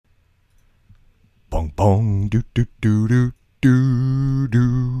bong, do do do do do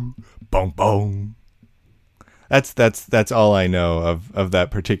do, bong bong. That's all I know of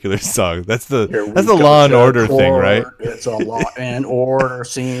that particular song. That's the Law and Order thing, right? It's a Law and Order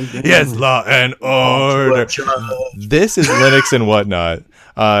scene. Yes, Law and Order. This is Linux and whatnot.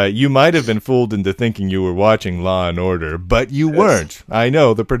 You might have been fooled into thinking you were watching Law and Order, but you weren't. I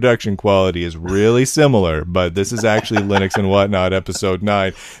know the production quality is really similar, but this is actually Linux and Whatnot, episode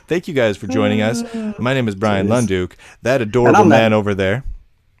 9. Thank you guys for joining us. My name is Brian Lunduke. That adorable man over there,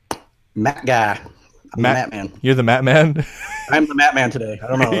 Matt guy. I'm the Matt Man. You're the Matt Man? I'm the Matt Man today. I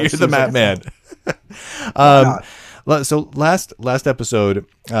don't know. You're the Matt Man. So last episode,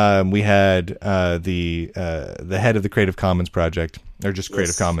 we had the head of the Creative Commons project, or just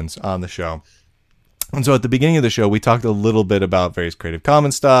Creative Commons, on the show. And so at the beginning of the show, we talked a little bit about various Creative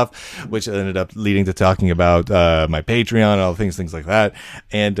Commons stuff, which ended up leading to talking about my Patreon and all things like that.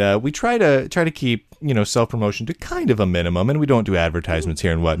 And we try to keep, self-promotion to kind of a minimum, and we don't do advertisements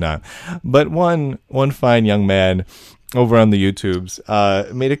here and whatnot. But one fine young man over on the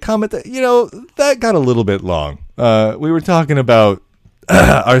YouTubes made a comment that, that got a little bit long. We were talking about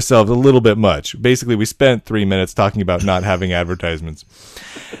ourselves a little bit much. Basically, we spent 3 minutes talking about not having advertisements.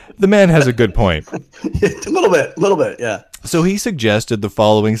 The man has a good point. A little bit, yeah. So he suggested the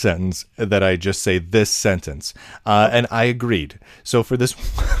following sentence, that I just say this sentence, and I agreed. So for this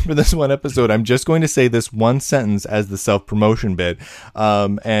one episode, I'm just going to say this one sentence as the self-promotion bit,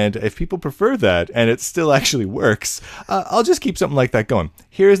 and if people prefer that, and it still actually works, I'll just keep something like that going.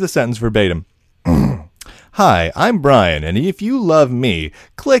 Here's the sentence verbatim. Hi, I'm Brian, and if you love me,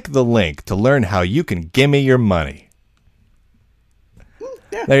 click the link to learn how you can gimme your money.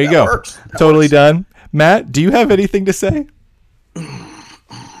 Yeah, there you go. That totally works. Done. Matt, do you have anything to say?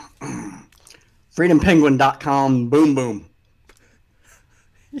 FreedomPenguin.com, boom, boom.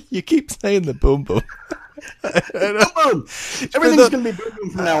 You keep saying the boom, boom. Boom, boom. Everything's going to be boom, boom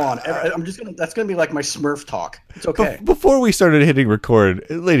from now on. That's going to be like my Smurf talk. It's okay. Before we started hitting record,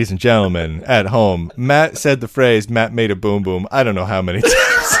 ladies and gentlemen at home, Matt said the phrase, Matt made a boom, boom. I don't know how many times.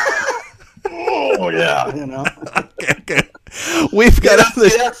 Oh, yeah, Okay. We've got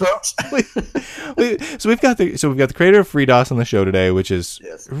folks. we've got the creator of FreeDOS on the show today, which is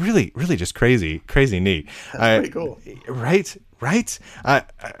really just crazy neat. That's pretty cool, right? I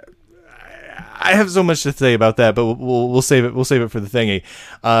have so much to say about that, but we'll save it. We'll save it for the thingy.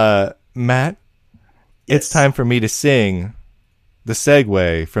 Matt, it's time for me to sing the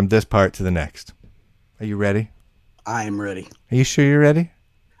segue from this part to the next. Are you ready? I am ready. Are you sure you're ready?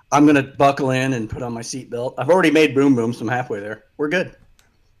 I'm going to buckle in and put on my seatbelt. I've already made boom boom, so I'm halfway there. We're good.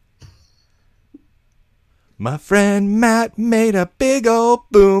 My friend Matt made a big old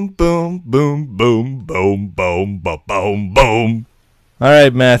boom, boom, boom, boom, boom, boom, boom, boom, boom. All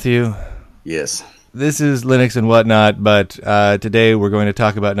right, Matthew. Yes. This is Linux and whatnot, but today we're going to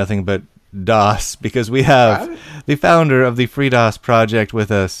talk about nothing but DOS, because we have the founder of the FreeDOS project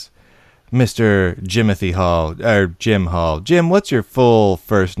with us, Mr. Jimothy Hall, or Jim Hall. Jim, what's your full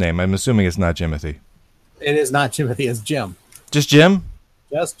first name? I'm assuming it's not Jimothy. It is not Jimothy, it's Jim. Just Jim?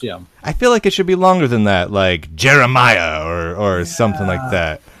 Just Jim. I feel like it should be longer than that, like Jeremiah or something like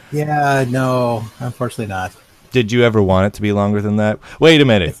that. Yeah, no, unfortunately not. Did you ever want it to be longer than that? Wait a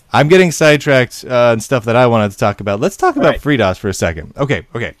minute. I'm getting sidetracked and stuff that I wanted to talk about. Let's talk about FreeDOS for a second. Okay.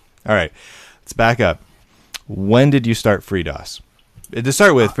 All right. Let's back up. When did you start FreeDOS? To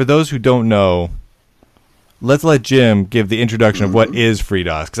start with, for those who don't know, let's let Jim give the introduction of what is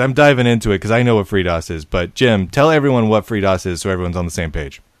FreeDOS, because I'm diving into it because I know what FreeDOS is. But Jim, tell everyone what FreeDOS is so everyone's on the same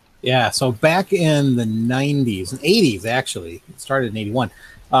page. Yeah, so back in the 90s, and 80s actually, it started in 81,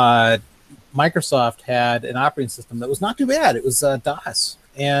 Microsoft had an operating system that was not too bad. It was DOS,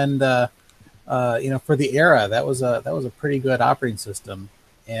 and for the era, that was a pretty good operating system,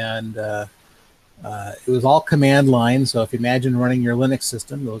 and it was all command line. So if you imagine running your Linux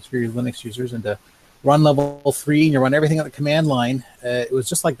system, those for your Linux users, and to run level 3 and you run everything on the command line, it was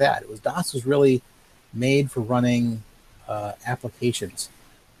just like that. DOS was really made for running applications,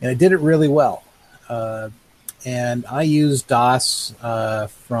 and it did it really well. And I used DOS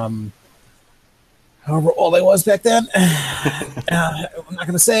from however old I was back then. I'm not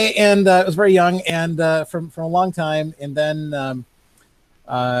going to say. And I was very young, and from a long time, and then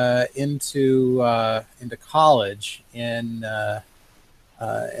into college, and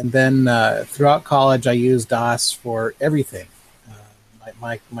then throughout college, I used DOS for everything.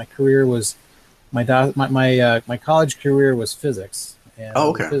 My career was my college career was physics. And I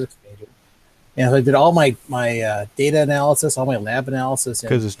was a physics major. And I did all my data analysis, all my lab analysis,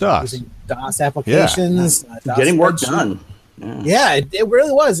 because it's DOS. Using DOS applications, DOS getting work done. Yeah, it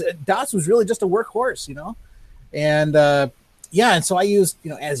really was. DOS was really just a workhorse, and and so I used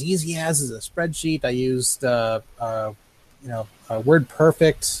as easy as a spreadsheet. I used Word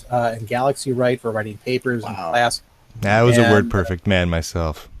Perfect and Galaxy Write for writing papers in class. I was a WordPerfect man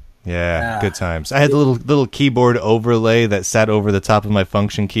myself. Yeah, good times. I had the little keyboard overlay that sat over the top of my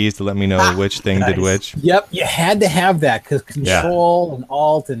function keys to let me know which thing did which. Yep, you had to have that because Control and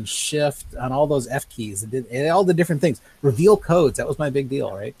Alt and Shift on all those F keys, and all the different things. Reveal codes, that was my big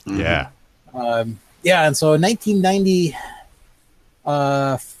deal, right? Yeah. And so in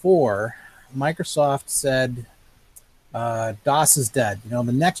 1994, Microsoft said DOS is dead. The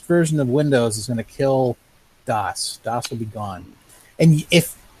next version of Windows is going to kill DOS. DOS will be gone. And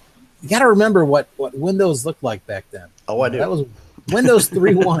if you got to remember what Windows looked like back then. Oh, I do. That was Windows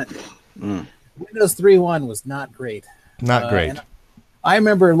 3.1. Windows 3.1 was not great. Not great. I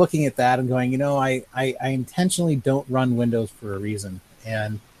remember looking at that and going, I intentionally don't run Windows for a reason.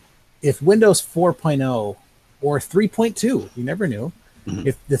 And if Windows 4.0 or 3.2, you never knew,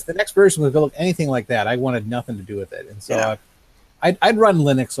 if the next version was going to look anything like that, I wanted nothing to do with it. And so I'd run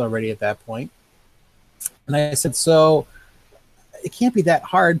Linux already at that point. And I said, so it can't be that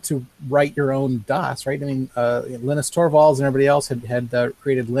hard to write your own DOS, right? I mean, Linus Torvalds and everybody else had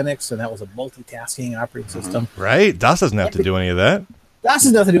created Linux, and that was a multitasking operating system. Right. DOS doesn't have to do any of that. DOS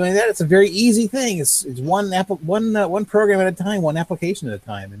has nothing to do with that. It's a very easy thing. It's one program at a time, one application at a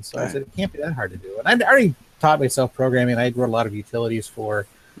time. And so I said, it can't be that hard to do. And I'd already taught myself programming. I wrote a lot of utilities for,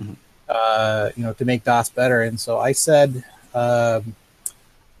 to make DOS better. And so I said,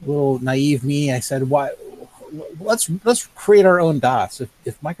 little naive me, I said, why? Let's create our own DOS.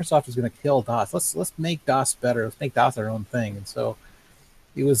 If Microsoft is going to kill DOS, let's make DOS better. Let's make DOS our own thing. And so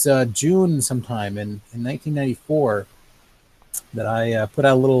it was June sometime in 1994 that I put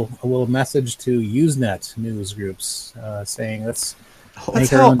out a little message to Usenet news groups saying let's. That's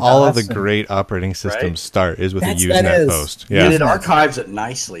how all of the great operating systems start, is with a Usenet post. Yeah, and it archives it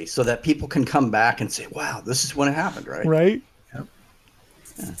nicely so that people can come back and say, "Wow, this is when it happened," right? Right.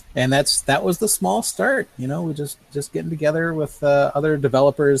 And that was the small start. We just getting together with other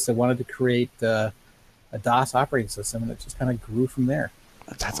developers that wanted to create a DOS operating system, and it just kind of grew from there.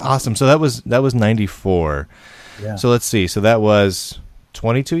 That's awesome. So that was 94. Yeah. So let's see. So that was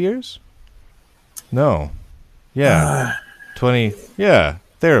 22 years? No. Yeah. 20. Yeah.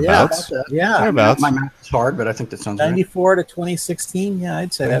 Thereabouts. Yeah. Thereabouts. My math is hard, but I think that sounds 94 to 2016. Yeah,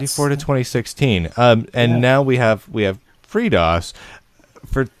 I'd say 94 to 2016. Now we have FreeDOS.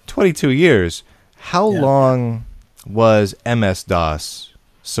 For 22 years, how long was MS-DOS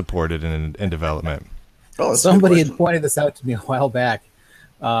supported in development? Oh, somebody had pointed this out to me a while back.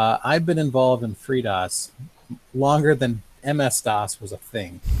 I've been involved in FreeDOS longer than MS-DOS was a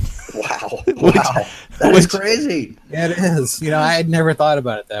thing. Wow. That is crazy. Yeah, it is. I had never thought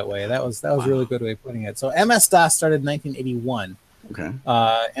about it that way. That was a really good way of putting it. So MS-DOS started in 1981. Okay.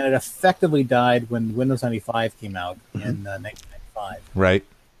 And it effectively died when Windows 95 came out in 1995. Right.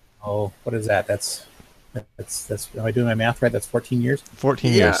 Oh, what is that? That's. Am I doing my math right? That's 14 years.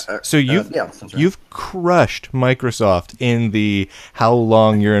 14 years. So you've crushed Microsoft in the how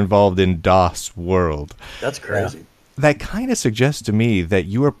long you're involved in DOS world. That's crazy. Yeah. That kind of suggests to me that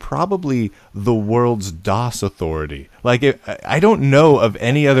you are probably the world's DOS authority. Like, I don't know of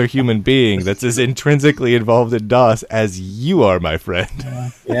any other human being that's as intrinsically involved in DOS as you are, my friend.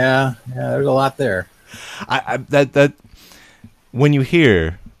 Yeah. There's a lot there. That when you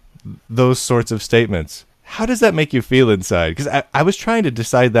hear those sorts of statements, how does that make you feel inside? Because I was trying to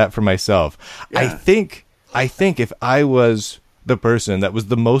decide that for myself. Yeah. I think if I was the person that was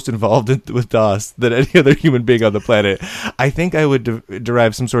the most involved with DOS than any other human being on the planet, I think I would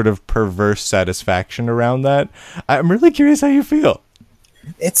derive some sort of perverse satisfaction around that. I'm really curious how you feel.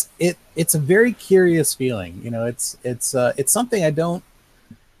 It's a very curious feeling. It's something I don't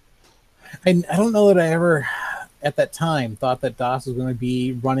know that I ever at that time thought that DOS was going to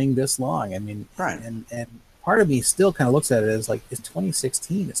be running this long. I mean, right. And part of me still kind of looks at it as like, it's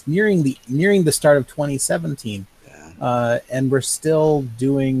 2016. It's nearing the start of 2017. And we're still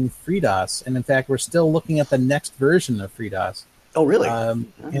doing FreeDOS. And in fact, we're still looking at the next version of FreeDOS. Oh, really?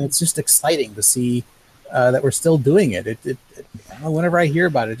 And it's just exciting to see that we're still doing it. Whenever I hear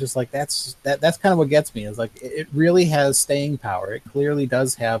about it, just like that's kind of what gets me. Is like it really has staying power. It clearly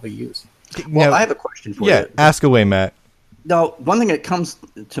does have a use. Well, I have a question for you. Yeah, ask away, Matt. Now, one thing that comes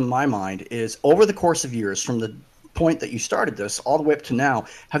to my mind is over the course of years, from the point that you started this all the way up to now,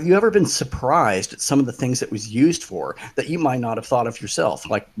 have you ever been surprised at some of the things it was used for that you might not have thought of yourself,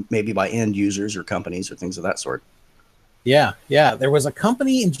 like maybe by end users or companies or things of that sort? Yeah. There was a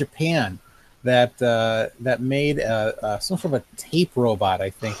company in Japan that made some sort of a tape robot, I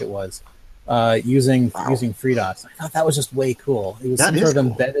think it was, using FreeDOS. I thought that was just way cool. It was That some is sort of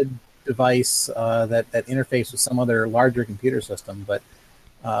cool. embedded device that interfaced with some other larger computer system, but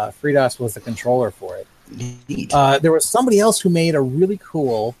FreeDOS was the controller for it. Neat. There was somebody else who made a really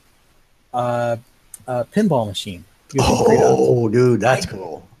cool pinball machine using FreeDOS. Oh, dude, that's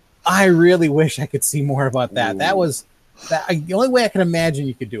cool. I really wish I could see more about that. Ooh. That was the only way I can imagine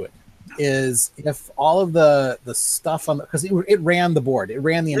you could do it is if all of the stuff on because it ran the board, it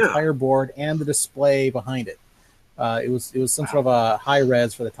ran the entire board and the display behind it. It was some sort of a high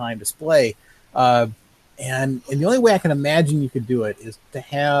res for the time display, and the only way I can imagine you could do it is to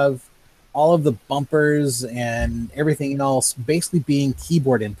have all of the bumpers and everything else basically being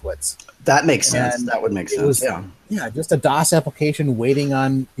keyboard inputs. That makes sense. And that would make sense. Yeah, just a DOS application waiting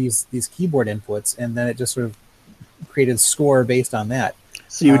on these keyboard inputs, and then it just sort of created a score based on that.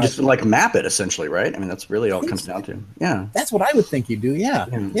 So you would just like map it essentially, right? I mean, that's really all it comes down to. Yeah. That's what I would think you do.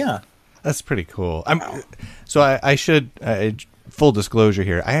 Yeah. That's pretty cool. I should full disclosure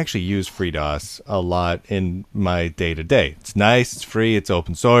here. I actually use FreeDOS a lot in my day to day. It's nice. It's free. It's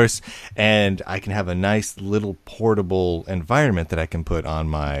open source, and I can have a nice little portable environment that I can put on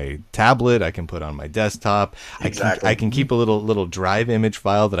my tablet. I can put on my desktop. Exactly. I can keep a little drive image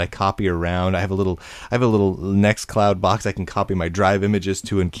file that I copy around. I have a little Nextcloud box I can copy my drive images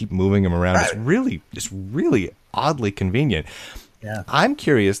to and keep moving them around. Right. It's really oddly convenient. Yeah. I'm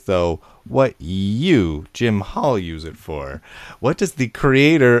curious, though, what you, Jim Hall, use it for. What does the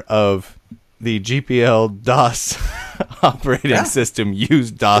creator of the GPL DOS operating system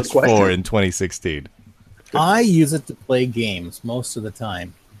use DOS for in 2016? I use it to play games most of the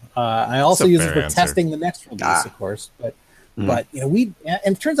time. I also use it for testing the next release, of course. But and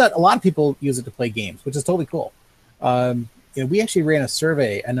it turns out a lot of people use it to play games, which is totally cool. We actually ran a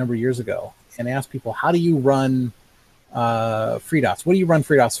survey a number of years ago and asked people, how do you run FreeDOS? What do you run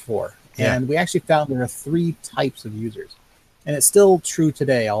FreeDOS for? Yeah. And we actually found there are 3 types of users, and it's still true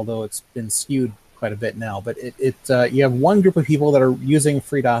today, although it's been skewed quite a bit now. But you have one group of people that are using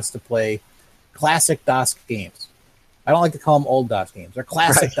FreeDOS to play classic DOS games. I don't like to call them old DOS games. They're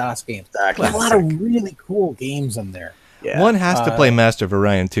classic DOS games. Exactly. There's a lot of really cool games in there. Yeah. One has to play Master of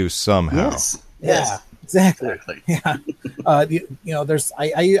Orion 2 somehow. Yes. Yeah. Exactly. Yeah. There's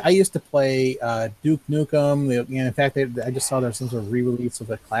I used to play Duke Nukem. In fact, I just saw there's some sort of re-release of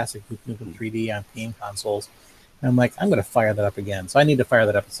the classic Duke Nukem 3D on game consoles, and I'm like, I'm going to fire that up again. So I need to fire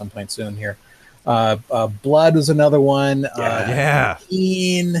that up at some point soon here. Blood was another one.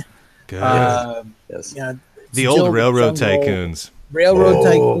 Keen. Good. Yes. The old Railroad Tycoons. Railroad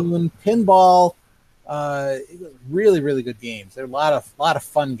Tycoon, Pinball. It was really, really good games. There are a lot of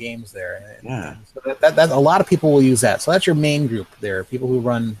fun games there. And so that a lot of people will use that. So that's your main group there. People who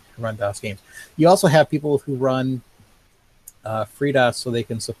run DOS games. You also have people who run FreeDOS so they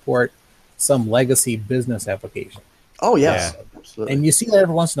can support some legacy business application. Oh yes, absolutely. And you see that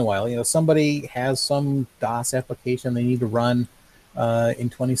every once in a while. Somebody has some DOS application they need to run in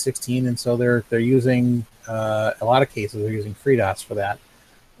 2016, and so they're using a lot of cases they're using FreeDOS for that.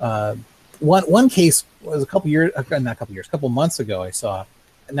 One case was a couple months ago I saw.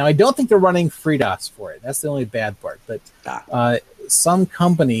 Now I don't think they're running FreeDOS for it. That's the only bad part. But some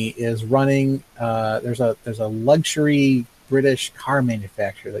company is running. There's a luxury British car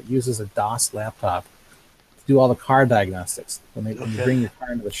manufacturer that uses a DOS laptop to do all the car diagnostics when you bring your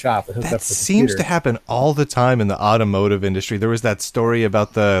car into the shop. That seems to happen all the time in the automotive industry. There was that story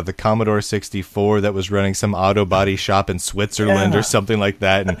about the Commodore 64 that was running some auto body shop in Switzerland or something like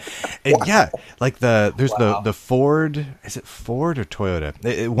that. And like there's the Ford. Is it Ford or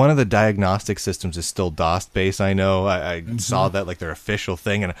Toyota? One of the diagnostic systems is still DOS based. I know. I saw that like their official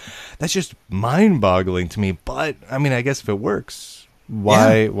thing, and that's just mind-boggling to me. But I mean, I guess if it works,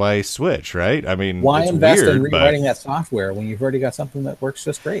 why switch, right? I mean, why it's invest weird, in rewriting that software when you've already got something that works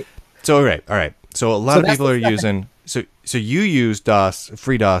just great? So all right. So a lot of people are using. So you use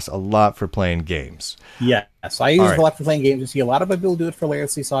FreeDOS a lot for playing games. Yeah, so I use it a lot for playing games. You see a lot of people do it for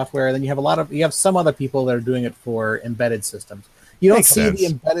legacy software. Then you have some other people that are doing it for embedded systems. You don't see the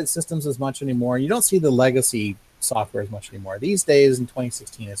embedded systems as much anymore. You don't see the legacy software as much anymore. These days in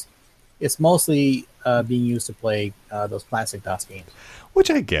 2016, it's mostly being used to play those classic DOS games. Which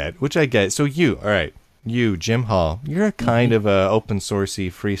I get. So you, Jim Hall, you're a kind of a open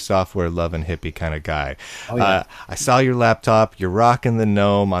sourcey, free software loving hippie kind of guy. Oh, yeah. I saw your laptop. You're rocking the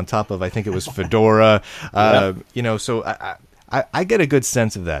GNOME on top of, I think it was Fedora. So I get a good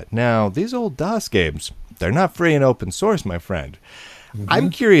sense of that. Now, these old DOS games, they're not free and open source, my friend. I'm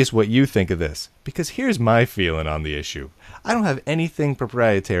curious what you think of this, because here's my feeling on the issue. I don't have anything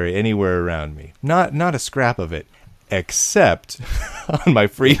proprietary anywhere around me. Not a scrap of it. Except on my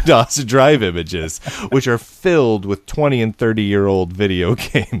FreeDOS drive images, which are filled with 20 and 30-year-old video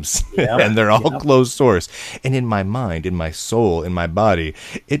games. And they're all closed source. And in my mind, in my soul, in my body,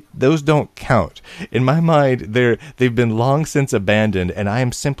 those don't count. In my mind, they've been long since abandoned, and I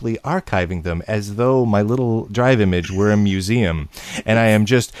am simply archiving them as though my little drive image were a museum. And I am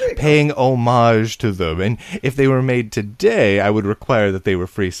just paying homage to them. And if they were made today, I would require that they were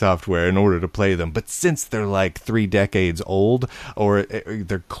free software in order to play them. But since they're like 3 decades old, or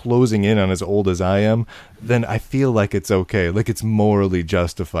they're closing in on as old as I am, then I feel like it's okay, like it's morally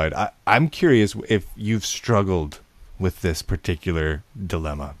justified. I'm curious if you've struggled with this particular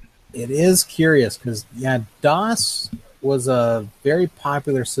dilemma. It is curious because, DOS was a very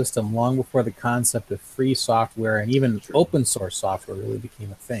popular system long before the concept of free software and even open source software really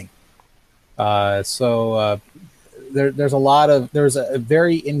became a thing. There's a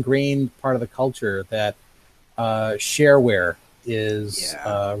very ingrained part of the culture that shareware is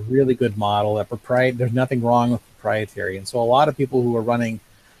a really good model. There's nothing wrong with proprietary, and so a lot of people who are running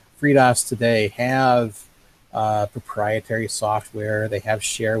FreeDOS today have proprietary software. They have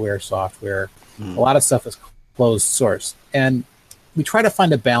shareware software. A lot of stuff is closed source, and we try to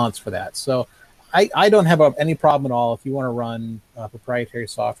find a balance for that. So I don't have any problem at all if you want to run proprietary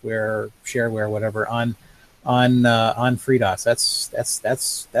software, shareware, whatever on FreeDOS.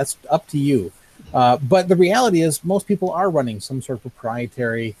 That's up to you. But the reality is most people are running some sort of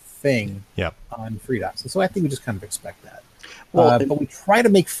proprietary thing on FreeDOS. And so I think we just kind of expect that. But we try to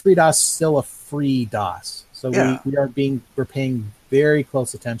make FreeDOS still a free DOS. So we're paying very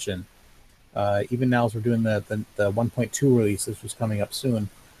close attention. Even now as we're doing the 1.2 release, which is coming up soon,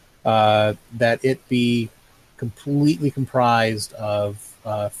 that it be completely comprised of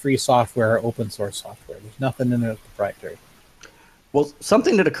free software, open source software. There's nothing in it proprietary. Well,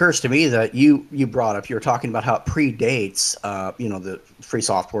 something that occurs to me that you brought up, you were talking about how it predates, the free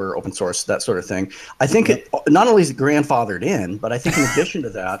software, open source, that sort of thing. I think it not only is it grandfathered in, but I think in addition to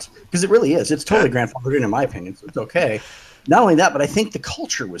that, because it really is, it's totally grandfathered in my opinion, so it's okay. Not only that, but I think the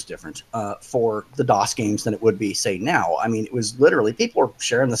culture was different for the DOS games than it would be, say, now. I mean, it was literally, people were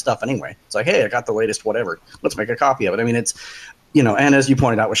sharing the stuff anyway. It's like, hey, I got the latest whatever. Let's make a copy of it. I mean, it's, and as you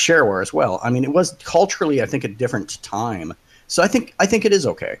pointed out with shareware as well. I mean, it was culturally, I think, a different time. So I think it is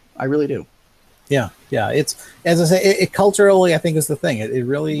okay. I really do. Yeah. It's, as I say, it culturally, I think, is the thing. It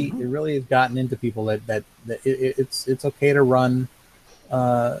really has gotten into people that it's okay to run,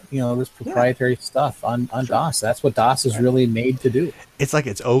 this proprietary stuff on DOS. That's what DOS is really made to do. It's like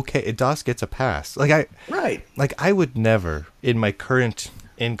it's okay. DOS gets a pass. Like I would never, in my current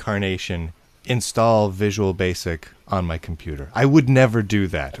incarnation, install Visual Basic on my computer. I would never do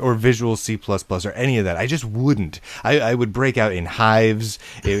that, or Visual C++ or any of that. I just wouldn't. I would break out in hives,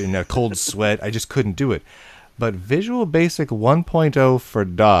 in a cold sweat. I just couldn't do it. But Visual Basic 1.0 for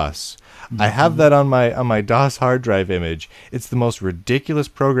DOS, I have that on my DOS hard drive image. It's the most ridiculous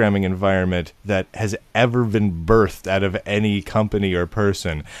programming environment that has ever been birthed out of any company or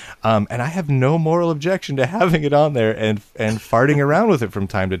person. And I have no moral objection to having it on there and farting around with it from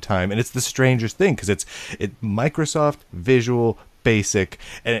time to time. And it's the strangest thing because it's Microsoft Visual Basic,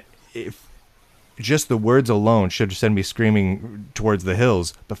 and just the words alone should send me screaming towards the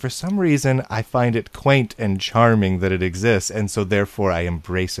hills. But for some reason, I find it quaint and charming that it exists, and so therefore I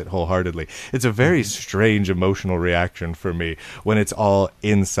embrace it wholeheartedly. It's a very strange emotional reaction for me when it's all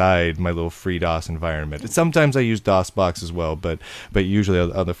inside my little FreeDOS environment. And sometimes I use DOSBox as well, but usually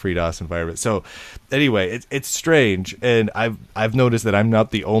on the FreeDOS environment. So anyway, it's strange, and I've noticed that I'm not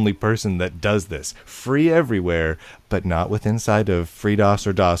the only person that does this. Free everywhere, but not with inside of FreeDOS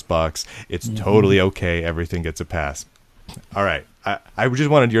or DOSBox. It's totally okay. Everything gets a pass. All right. I just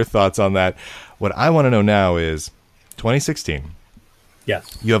wanted your thoughts on that. What I want to know now is 2016.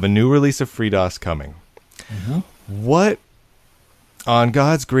 Yes. You have a new release of FreeDOS coming. What on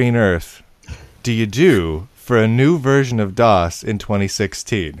God's green earth do you do for a new version of DOS in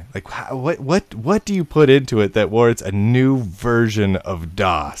 2016? Like, what do you put into it that warrants a new version of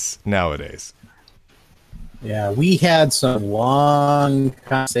DOS nowadays? Yeah, we had some long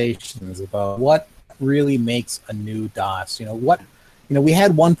conversations about what really makes a new DOS. We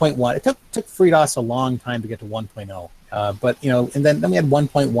had 1.1. It took FreeDOS a long time to get to 1.0. But and then we had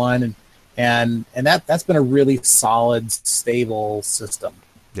 1.1, and that's been a really solid, stable system.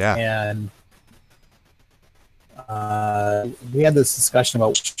 Yeah. And we had this discussion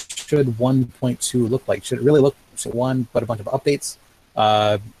about should 1.2 look like? Should it really look like one, but a bunch of updates?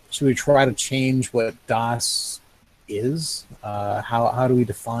 Should we try to change what DOS is. How do we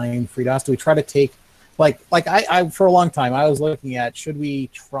define FreeDOS? Do we try to take I for a long time I was looking at, should we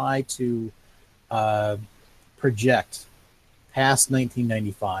try to project past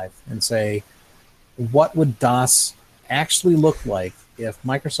 1995 and say, what would DOS actually look like if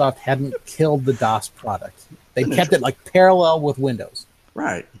Microsoft hadn't killed the DOS product? They kept it like parallel with Windows.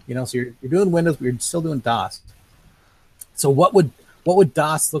 Right. So you're doing Windows, but you're still doing DOS. So what would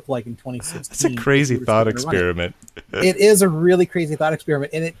DOS look like in 2016? That's a crazy thought experiment. It is a really crazy thought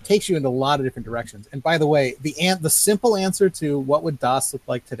experiment, and it takes you into a lot of different directions. And by the way, the simple answer to what would DOS look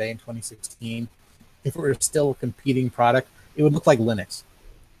like today in 2016, if it were still a competing product, it would look like Linux.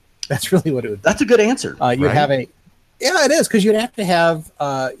 That's really what it would be. That's a good answer. You'd have it is, because you'd have to have,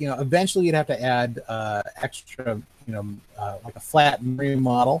 eventually you'd have to add extra, like a flat memory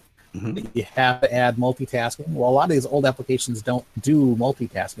model. Mm-hmm. You have to add multitasking. Well, a lot of these old applications don't do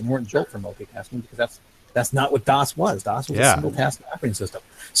multitasking. They weren't built for multitasking because that's not what DOS was. DOS was a single task operating system.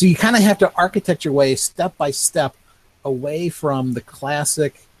 So you kind of have to architect your way step by step away from the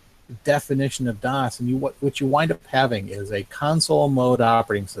classic definition of DOS, and what you wind up having is a console mode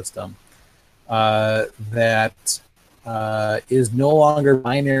operating system that is no longer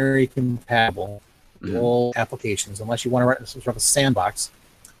binary compatible with old applications, unless you want to write some sort of a sandbox.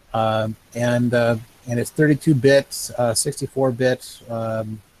 And it's 32-bit, 64-bit,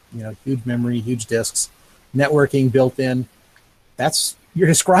 huge memory, huge disks, networking built in. You're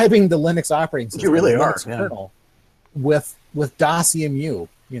describing the Linux operating system. You really are. Kernel with DOS EMU,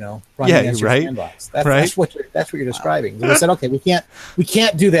 running against your sandbox. That's what you're describing. So we said, okay, we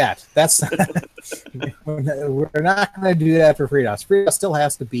can't do that. That's we're not going to do that for FreeDOS. FreeDOS still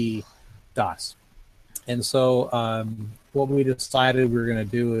has to be DOS. And so what we decided we were going to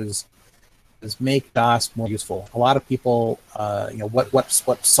do is make DOS more useful. A lot of people,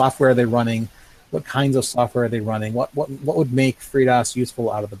 what software are they running? What kinds of software are they running? What would make FreeDOS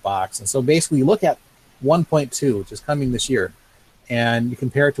useful out of the box? And so basically you look at 1.2, which is coming this year, and you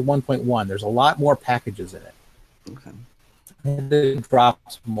compare it to 1.1. There's a lot more packages in it. Okay. And it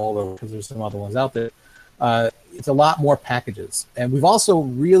drops from over because there's some other ones out there. It's a lot more packages. And we've also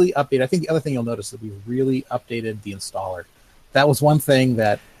really updated. I think the other thing you'll notice is we've really updated the installer. That was one thing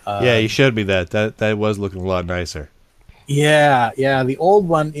that... you showed me that. That was looking a lot nicer. Yeah. The old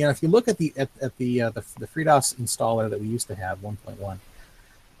one, if you look at the FreeDOS installer that we used to have, 1.1,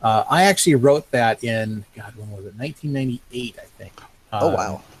 I actually wrote that in, when was it? 1998, I think. Oh,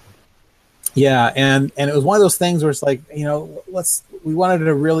 wow. Yeah, and it was one of those things where it's like, we wanted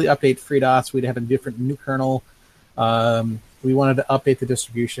to really update FreeDOS. We'd have a different new kernel. We wanted to update the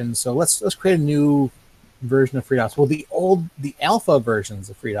distribution. So let's create a new version of FreeDOS. Well, the alpha versions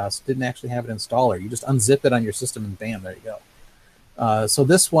of FreeDOS didn't actually have an installer. You just unzip it on your system and bam, there you go. So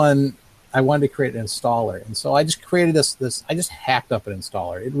this one, I wanted to create an installer. And so I just created this, I just hacked up an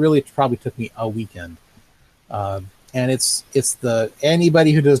installer. It really probably took me a weekend. And it's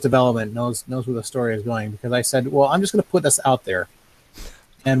anybody who does development knows where the story is going, because I said, well, I'm just going to put this out there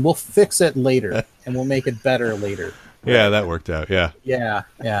and we'll fix it later and we'll make it better later. Yeah, that worked out. Yeah.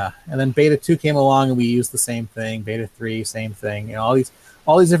 And then beta 2 came along and we used the same thing. Beta 3, same thing. All these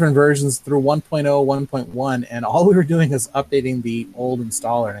different versions through 1.0, 1.1, and all we were doing is updating the old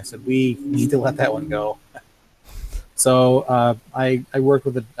installer. And I said, we need to let that one go. So I worked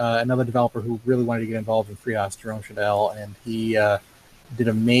with another developer who really wanted to get involved in FreeDOS, Jerome Shadell, and he did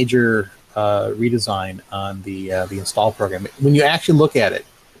a major redesign on the install program. When you actually look at it,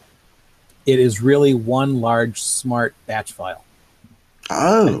 it is really one large smart batch file.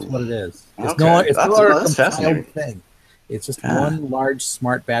 Oh, that's what it is. It's okay. That's fascinating thing. It's just one large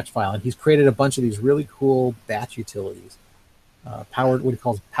smart batch file, and he's created a bunch of these really cool batch utilities, what he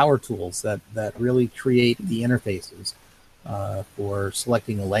calls power tools that really create the interfaces for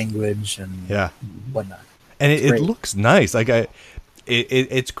selecting a language and whatnot. And it looks nice. Like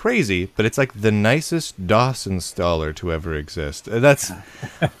it's crazy, but it's like the nicest DOS installer to ever exist. That's.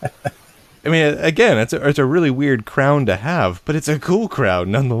 I mean, again, it's a really weird crown to have, but it's a cool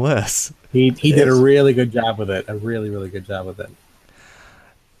crown nonetheless. He did a really good job with it. A really, really good job with it.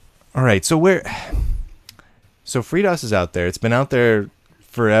 All right, so FreeDOS is out there. It's been out there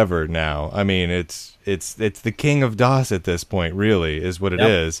forever now. I mean, it's the king of DOS at this point, really, is what it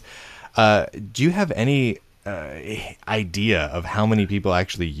is. Do you have any idea of how many people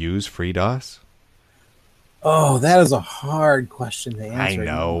actually use FreeDOS? Oh, that is a hard question to answer. I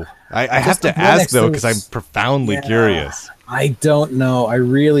know. I have to ask, though, because I'm profoundly curious. I don't know. I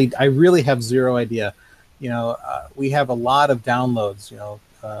really have zero idea. We have a lot of downloads,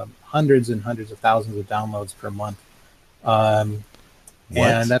 hundreds and hundreds of thousands of downloads per month.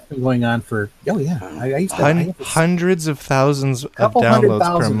 And that's been going on for I used to hundreds of thousands of couple downloads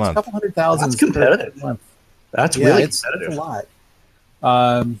hundred per month. Couple 100,000. That's competitive. Per month. That's really it's competitive. It's a lot.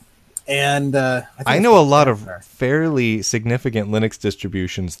 I know a lot of fairly significant Linux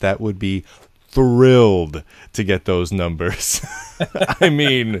distributions that would be thrilled to get those numbers. I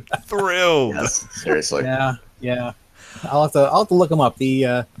mean, thrilled. Yes, seriously. Yeah. I'll have to look them up.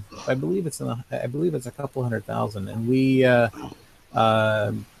 I believe it's a couple 100,000, and we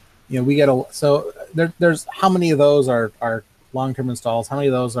we get there's how many of those are long-term installs, how many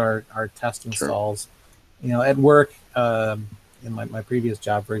of those are test installs. Sure. At work, in my previous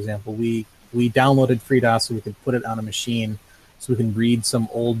job, for example, we downloaded FreeDOS so we could put it on a machine so we can read some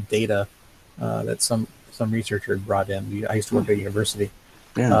old data that some researcher had brought in. I used to work at a university.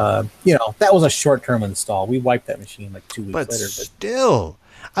 Yeah. That was a short-term install. We wiped that machine like 2 weeks later. But still,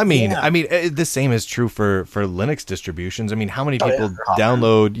 I mean, the same is true for Linux distributions. I mean, how many people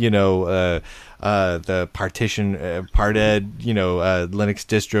download, the partition, Parted, Linux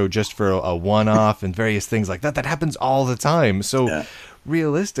distro just for a one-off and various things like that? That happens all the time. So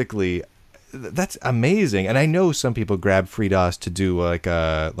realistically, that's amazing. And I know some people grab FreeDOS to do like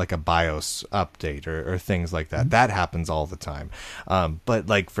a BIOS update or things like that. Mm-hmm. That happens all the time. But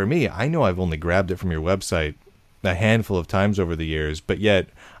like for me, I know I've only grabbed it from your website a handful of times over the years, but yet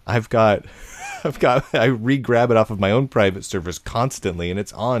I re-grab it off of my own private servers constantly, and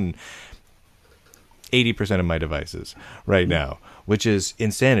it's on 80% of my devices right now, which is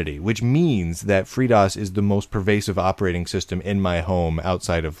insanity, which means that FreeDOS is the most pervasive operating system in my home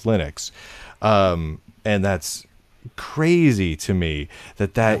outside of Linux. And that's crazy to me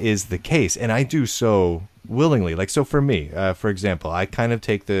that is the case. And I do so willingly. Like, so for me, for example, I kind of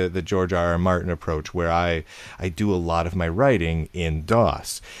take the George R.R. Martin approach where I do a lot of my writing in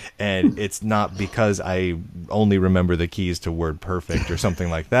DOS. And it's not because I only remember the keys to WordPerfect or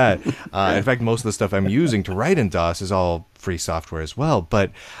something like that. In fact, most of the stuff I'm using to write in DOS is all free software as well. But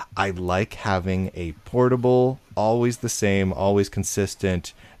I like having a portable, always the same, always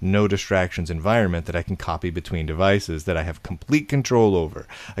consistent, no distractions environment that I can copy between devices that I have complete control over.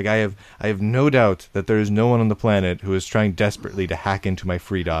 Like I have no doubt that there is no one on the planet who is trying desperately to hack into my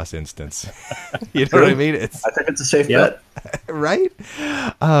FreeDOS instance. You know what I mean? I think it's a safe bet. Right?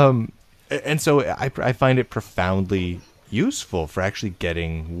 And so I find it profoundly useful for actually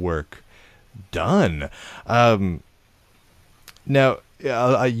getting work done. Now,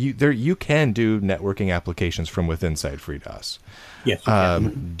 you can do networking applications from within FreeDOS. Yes, you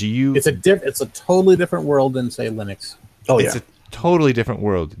can. Do you? It's a totally different world than say Linux. It's a totally different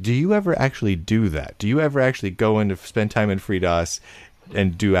world. Do you ever actually do that? Do you ever actually go in to spend time in FreeDOS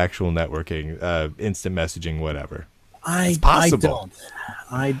and do actual networking, instant messaging, whatever? I don't.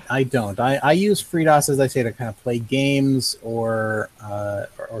 I use FreeDOS, as I say, to kind of play games or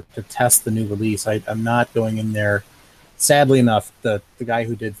to test the new release. I'm not going in there. Sadly enough, the guy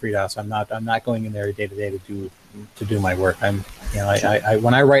who did FreeDOS, I'm not going in there day to day to do my work. I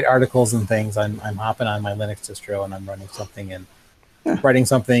when I write articles and things, I'm hopping on my Linux distro and I'm writing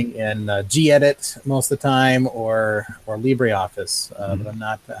something in gedit most of the time or LibreOffice, but I'm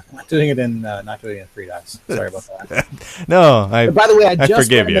not doing it in FreeDOS. Sorry about that. No, by the way, I just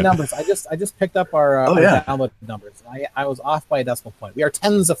forgive you. The numbers. I just picked up our download numbers. I was off by a decimal point. We are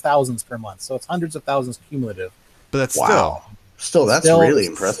tens of thousands per month, so it's hundreds of thousands cumulative. But that's that's really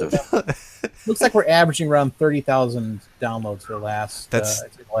impressive. Looks like we're averaging around 30,000 downloads for the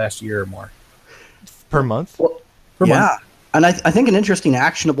last year or more per month. Per month. And I think an interesting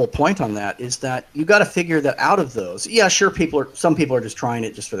actionable point on that is that you got to figure that out of those. Yeah, sure, some people are just trying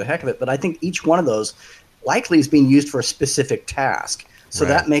it just for the heck of it, but I think each one of those likely is being used for a specific task. So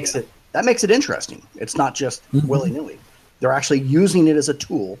that makes it interesting. It's not just willy-nilly. They're actually using it as a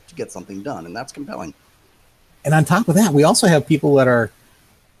tool to get something done, and that's compelling. And on top of that, we also have people that are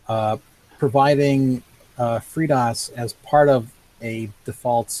providing FreeDOS as part of a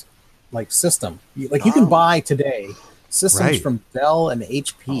default system. You can buy today systems from Dell and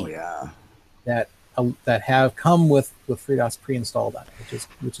HP that have come with FreeDOS pre-installed on it,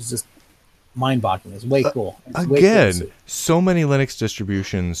 which is just mind-boggling. It's way cool. So many Linux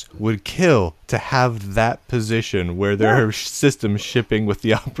distributions would kill to have that position where there are systems shipping with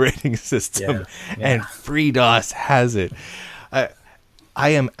the operating system, and FreeDOS has it. I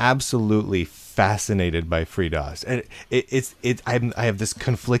am absolutely fascinated by FreeDOS, and I have this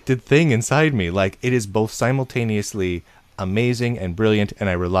conflicted thing inside me. Like, it is both simultaneously amazing and brilliant, and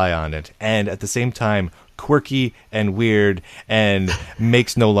I rely on it, and at the same time quirky and weird and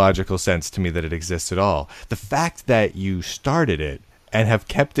makes no logical sense to me that it exists at all. The fact that you started it and have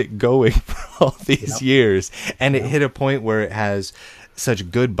kept it going for all these years, and it hit a point where it has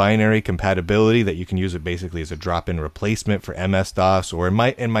such good binary compatibility that you can use it basically as a drop-in replacement for MS-DOS, or in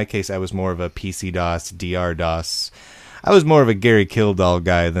my case, I was more of a PC-DOS, DR-DOS. I was more of a Gary Kildall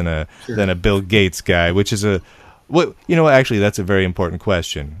guy than a Bill Gates guy, which is actually, that's a very important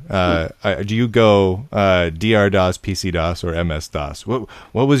question. Do you go DR-DOS, PC-DOS, or MS-DOS? What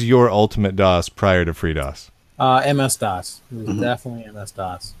was your ultimate DOS prior to FreeDOS? MS-DOS. It was definitely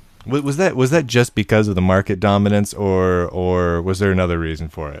MS-DOS. Was that just because of the market dominance, or was there another reason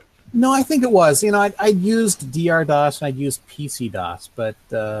for it? No, I think it was. I used DR-DOS and I'd used PC-DOS, but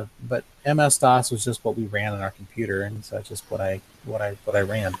MS-DOS was just what we ran on our computer, and so that's just what I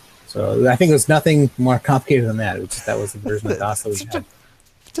ran. So I think it was nothing more complicated than that. That was the version of DOS that we had.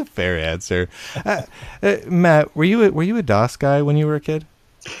 It's a fair answer. Matt, were you a DOS guy when you were a kid?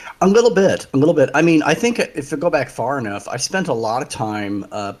 A little bit. I mean, I think if I go back far enough, I spent a lot of time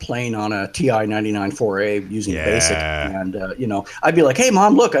playing on a TI 99.4A using BASIC, and I'd be like, "Hey,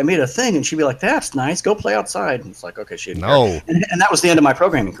 Mom, look, I made a thing," and she'd be like, "That's nice. Go play outside." And it's like, "Okay, she didn't care." And that was the end of my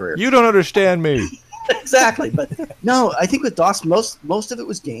programming career. You don't understand me. Exactly, but no, I think with DOS, most of it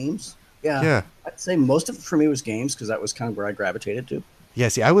was games. Yeah. I'd say most of it for me was games because that was kind of where I gravitated to. Yeah,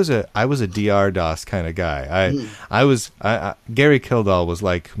 see, I was a DR DOS kind of guy. Gary Kildall was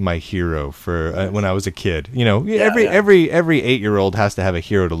like my hero for when I was a kid. Every 8-year-old has to have a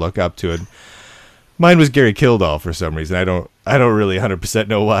hero to look up to, and mine was Gary Kildall for some reason. I don't really 100%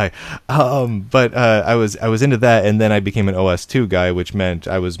 know why. But I was into that, and then I became an OS2 guy, which meant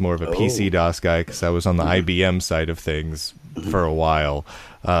I was more of a PC DOS guy because I was on the IBM side of things for a while.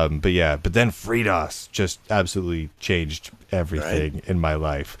 But then FreeDOS just absolutely changed everything in my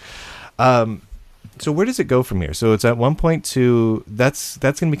life. So where does it go from here? So it's at 1.2. That's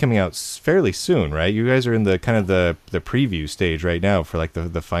going to be coming out fairly soon, right? You guys are in the kind of the preview stage right now for like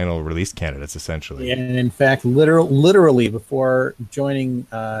the final release candidates, essentially. Yeah, and in fact, literally before joining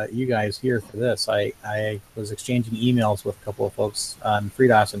you guys here for this, I was exchanging emails with a couple of folks on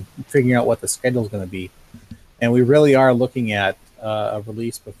FreeDOS and figuring out what the schedule is going to be. And we really are looking at a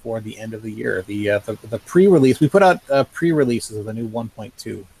release before the end of the year. The pre-release, we put out pre-releases of the new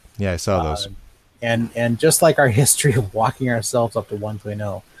 1.2. Yeah, I saw those. And just like our history of walking ourselves up to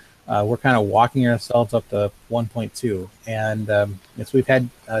 1.0, we're kind of walking ourselves up to 1.2. And so we've had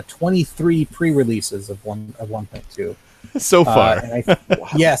 23 pre-releases of 1.2. So far.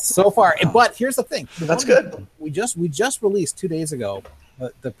 Yes, so far. Wow. But here's the thing. That's good. We just released 2 days ago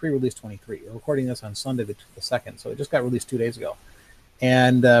the pre-release 23. We're recording this on Sunday the 2nd, so it just got released 2 days ago.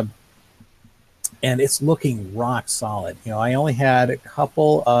 And it's looking rock solid. I only had a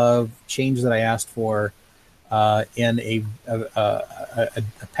couple of changes that I asked for in a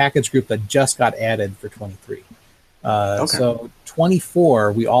package group that just got added for 23. So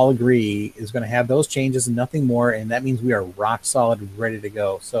 24, we all agree, is going to have those changes and nothing more, and that means we are rock solid and ready to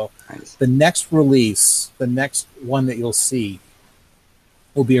go. So the next release, the next one that you'll see,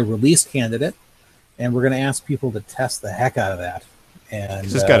 will be a release candidate, and we're going to ask people to test the heck out of that. And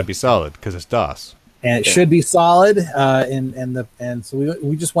it's got to be solid because it's DOS. And it should be solid, and so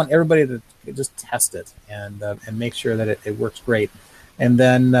we just want everybody to just test it and make sure that it works great. And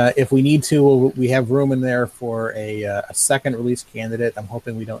then if we need to, we have room in there for a second release candidate. I'm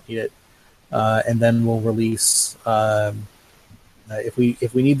hoping we don't need it, and then we'll release. If we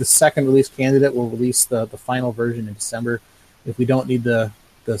need the second release candidate, we'll release the final version in December. If we don't need the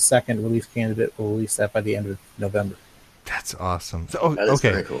second release candidate, we'll release that by the end of November. That's awesome. So, that is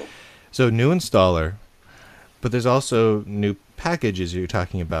very cool. So new installer, but there's also new packages you're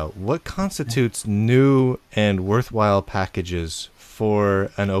talking about. What constitutes new and worthwhile packages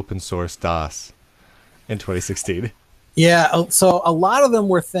for an open source DOS in 2016? Yeah, so a lot of them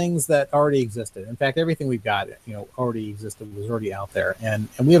were things that already existed. In fact, everything we've got, already existed, was already out there, and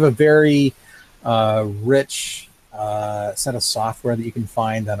we have a very rich set of software that you can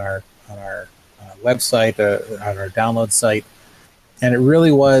find on our website, on our download site. And it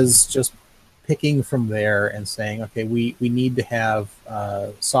really was just picking from there and saying, okay, we need to have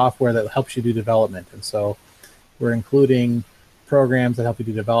software that helps you do development. And so we're including programs that help you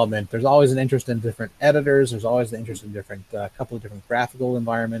do development. There's always an interest in different editors. There's always an interest in couple of different graphical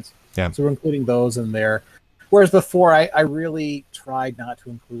environments. Yeah. So we're including those in there. Whereas before, I really tried not to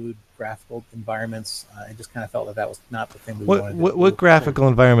include graphical environments. I just kind of felt that was not the thing we wanted to do. What graphical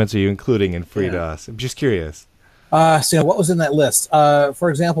environments are you including in FreeDOS? I'm just curious. So what was in that list? For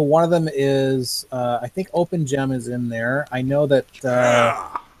example, one of them is I think OpenGem is in there. I know that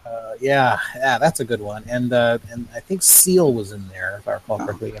yeah, that's a good one. And I think Seal was in there, if I recall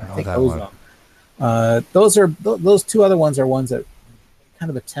correctly. I think those two other ones are ones that kind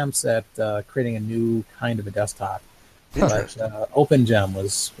of attempts at creating a new kind of a desktop. But OpenGem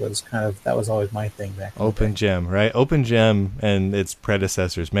was kind of, that was always my thing back in the day. OpenGem, right? OpenGem and its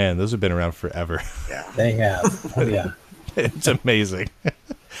predecessors, man, those have been around forever. Yeah. They have. Oh, yeah. It's amazing.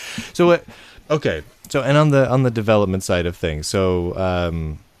 So what? Okay. So and on the development side of things,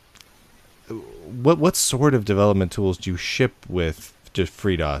 so what sort of development tools do you ship with just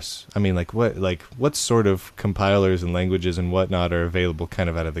FreeDOS? I mean, what sort of compilers and languages and whatnot are available kind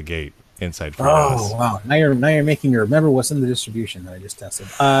of out of the gate inside FreeDOS? Oh, wow. Now you're making me remember what's in the distribution that I just tested.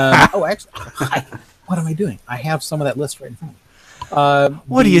 Actually, what am I doing? I have some of that list right in front of me.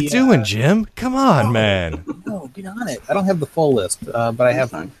 What are you doing, Jim? Come on, man. No, get on it. I don't have the full list, but I have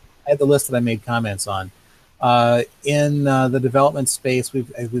the list that I made comments on. In the development space,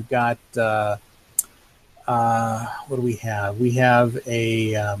 we've got what do we have? We have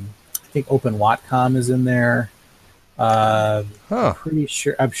a I think OpenWatcom is in there. I'm pretty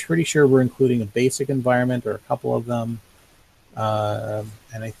sure we're including a basic environment or a couple of them,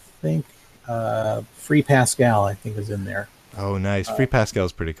 and I think Free Pascal I think is in there. Oh, nice. Free Pascal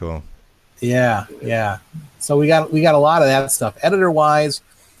is pretty cool. Yeah. So we got a lot of that stuff. Editor wise,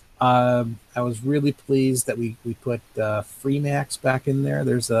 I was really pleased that we put FreeMax back in there.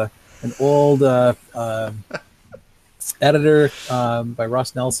 There's an old editor by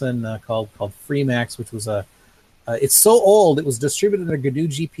Ross Nelson called FreeMax, which was it's so old it was distributed under GNU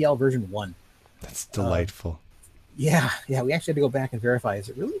GPL version 1. That's delightful. Yeah. We actually had to go back and verify. Is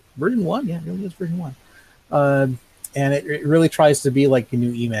it really version 1? Yeah, it really is version 1. And it really tries to be like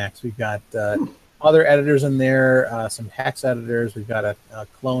GNU Emacs. We've got other editors in there, some hex editors. We've got a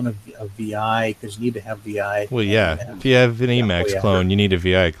clone of VI because you need to have VI. Well, yeah. If you have an Emacs clone, you need a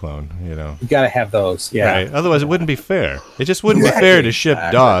VI clone. You know, you got to have those. Yeah. Right. Otherwise, it wouldn't be fair. It just wouldn't be fair to ship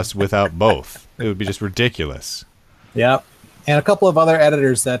DOS without both. It would be just ridiculous. Yep. And a couple of other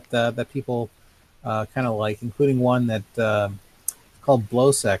editors that people kind of like, including one that called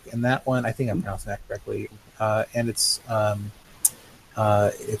Blowsec, and that one I think I'm pronouncing that correctly. And it's an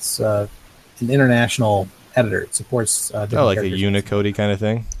international editor. It supports like a Unicode kind of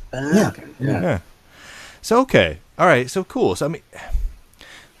thing. Yeah. So okay, all right. So cool. So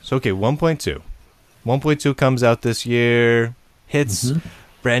 1.2. 1.2 comes out this year. Hits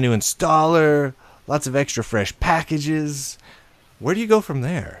brand new installer. Lots of extra fresh packages. Where do you go from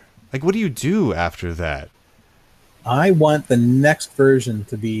there? Like, what do you do after that? I want the next version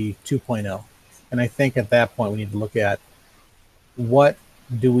to be 2.0. And I think at that point we need to look at what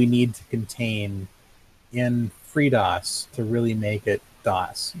do we need to contain in FreeDOS to really make it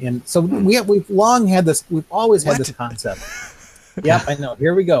DOS. And so we've long had this. We've always had this concept. Yep, I know.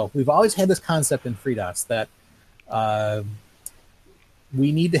 Here we go. We've always had this concept in FreeDOS that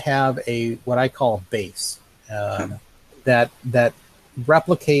we need to have what I call a base that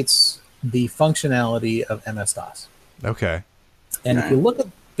replicates the functionality of MS-DOS. Okay. And if you look at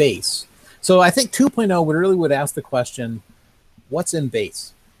base. So I think 2.0 would ask the question, what's in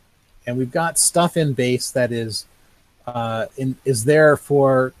base? And we've got stuff in base that is there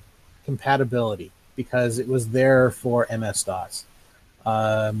for compatibility because it was there for MS-DOS.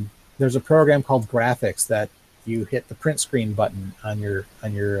 There's a program called Graphics that you hit the print screen button on your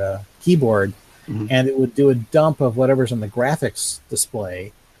keyboard, and it would do a dump of whatever's on the graphics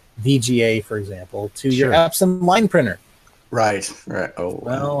display, VGA, for example, to your Epson line printer. Right. Oh,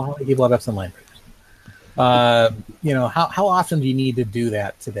 well, how many people have Epson line printers? How often do you need to do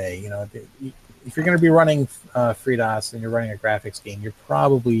that today? You know, if you're going to be running FreeDOS and you're running a graphics game, you're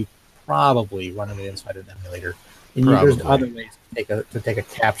probably running it inside an emulator. And there's other ways to take a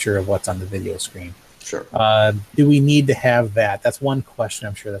capture of what's on the video screen. Sure. Do we need to have that? That's one question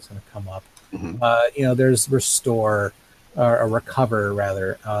I'm sure that's going to come up. There's restore or recover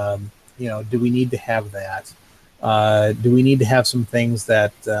rather. Do we need to have that? Do we need to have some things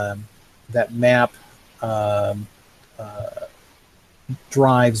that map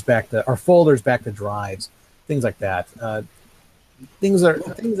drives back to, or folders back to drives, things like that. Things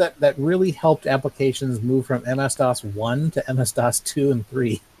that really helped applications move from MS-DOS 1 to MS-DOS 2 and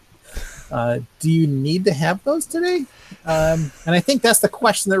 3. Do you need to have those today? And I think that's the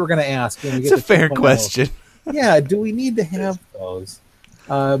question that we're going to ask when we get It's a fair question. Yeah, do we need to have those?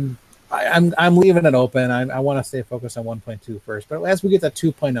 I'm leaving it open. I want to stay focused on 1.2 first, but as we get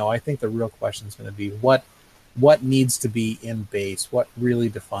to 2.0, I think the real question is going to be what needs to be in base, what really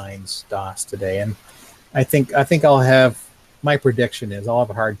defines DOS today. And I think I'll have, my prediction is I'll have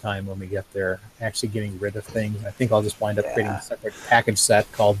a hard time when we get there actually getting rid of things. I think I'll just wind up creating a separate package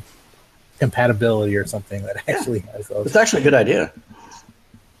set called compatibility or something that actually has those. It's actually a good idea.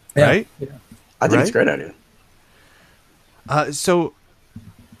 Right? Yeah. I think it's a great idea. So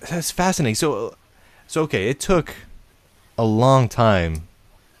that's fascinating. So okay, it took a long time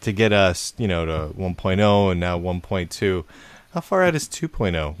to get us, to 1.0 and now 1.2. How far out is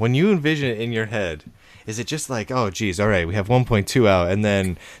 2.0? When you envision it in your head, is it just like, oh, geez, all right, we have 1.2 out, and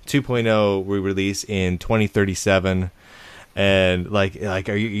then 2.0 we release in 2037? And like,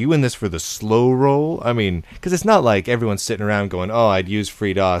 are you in this for the slow roll? I mean, because it's not like everyone's sitting around going, "Oh, I'd use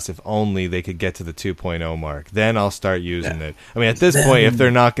FreeDOS if only they could get to the 2.0 mark. Then I'll start using it." I mean, at this point, if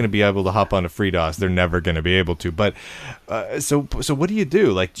they're not going to be able to hop onto FreeDOS, they're never going to be able to. But so what do you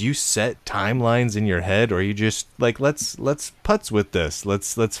do? Like, do you set timelines in your head, or are you just like, let's putz with this,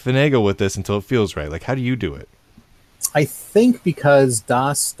 let's finagle with this until it feels right? Like, how do you do it? I think because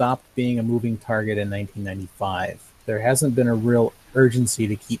DOS stopped being a moving target in 1995. There hasn't been a real urgency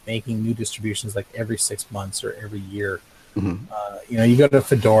to keep making new distributions like every 6 months or every year. Mm-hmm. You go to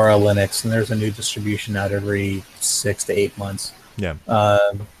Fedora, Linux, and there's a new distribution out every 6 to 8 months. Yeah.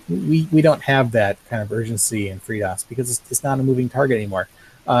 We don't have that kind of urgency in FreeDOS because it's not a moving target anymore.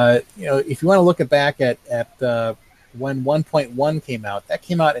 If you want to look back at when 1.1 came out, that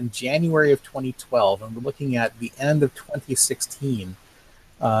came out in January of 2012, and we're looking at the end of 2016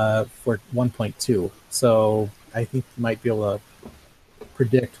 for 1.2. So I think you might be able to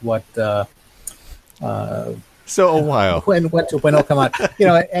predict what. So a while. When 2.0 come out, and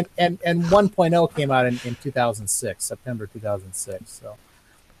 1.0 came out in 2006, September 2006. So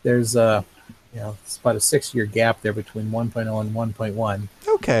there's it's about a 6-year gap there between 1.0 and 1.1.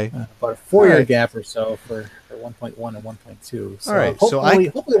 Okay. About a 4-year gap or so for 1.1 and 1.2. So all right. Hopefully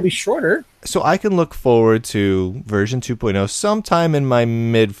it'll be shorter. So I can look forward to version 2.0 sometime in my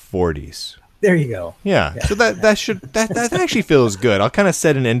mid 40s. There you go. Yeah. So that actually feels good. I'll kind of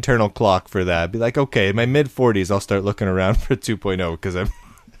set an internal clock for that. Be like, okay, in my mid 40s, I'll start looking around for 2.0 because I'm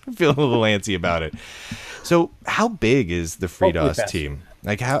feeling a little antsy about it. So how big is the FreeDOS team?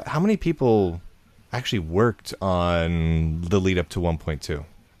 Like how many people actually worked on the lead up to 1.2?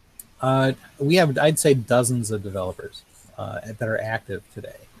 We have, I'd say, dozens of developers that are active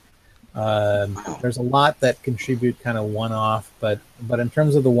today. There's a lot that contribute kind of one-off, but in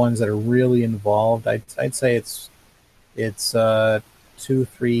terms of the ones that are really involved, I'd say it's 2,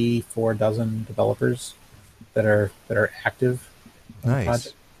 3, 4 dozen developers that are active.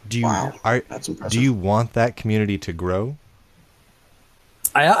 Nice. Do you That's impressive. do you want that community to grow?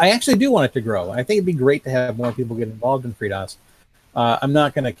 I actually do want it to grow. I think it'd be great to have more people get involved in FreeDOS. I'm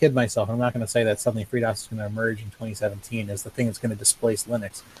not going to kid myself. I'm not going to say that suddenly FreeDOS is going to emerge in 2017 as the thing that's going to displace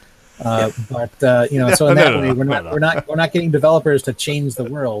Linux. So in that way, we're not getting developers to change the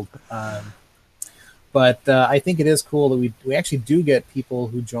world. But I think it is cool that we actually do get people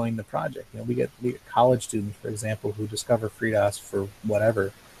who join the project. We get college students, for example, who discover FreeDOS for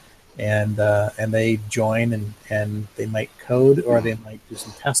whatever, and they join and they might code, or they might do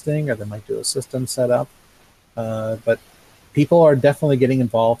some testing, or they might do a system setup. But people are definitely getting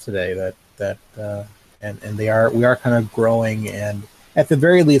involved today. And we are kind of growing, and at the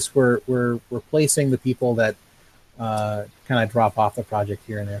very least, we're replacing the people that kind of drop off the project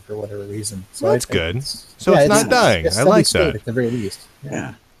here and there for whatever reason. So that's good. So it's not dying. I like that. At the very least.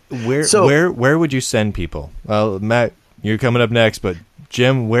 Yeah. Where would you send people? Well, Matt, you're coming up next, but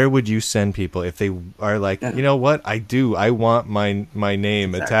Jim, where would you send people if they are like, you know what, I want my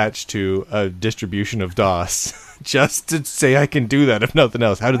name attached to a distribution of DOS just to say I can do that, if nothing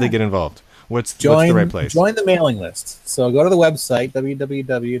else? How do they get involved? What's the right place? Join the mailing list. So go to the website,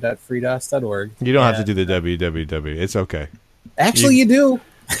 www.freedos.org. You don't have to do the www. It's okay. Actually, you do.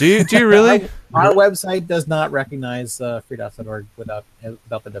 Do you really? Our website does not recognize freedos.org without the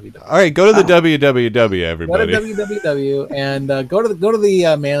www. All right, go to the www, everybody. Go to www and go to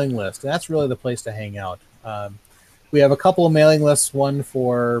the mailing list. That's really the place to hang out. We have a couple of mailing lists. One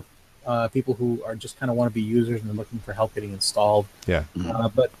for people who are just kind of want to be users and are looking for help getting installed. Yeah.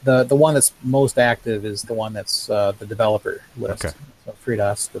 But the one that's most active is the one that's the developer list. Okay. So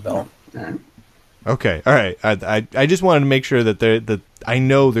FreeDOS develop. Okay. All right. I just wanted to make sure that I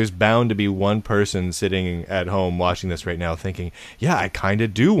know there's bound to be one person sitting at home watching this right now thinking, yeah, I kind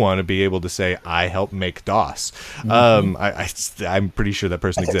of do want to be able to say I helped make DOS. Mm-hmm. I'm pretty sure that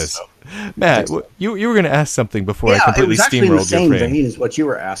person exists. So. Matt, you were going to ask something before I completely steamrolled your frame. Yeah, it was actually in the same vein as what you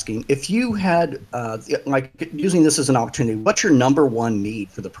were asking. If you had, using this as an opportunity, what's your number one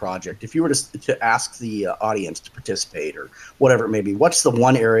need for the project? If you were to ask the audience to participate or whatever it may be, what's the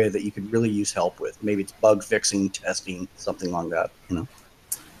one area that you could really use help with? Maybe it's bug fixing, testing, something like that,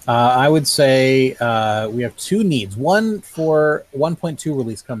 I would say we have two needs. One for 1.2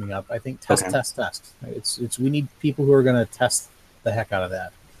 release coming up. I think test. It's we need people who are going to test the heck out of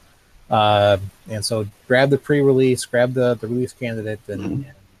that. And so grab the pre-release, grab the release candidate, and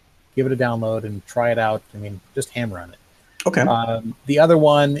give it a download and try it out. I mean, just hammer on it. Okay. The other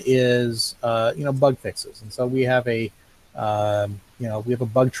one is bug fixes, and so we have a we have a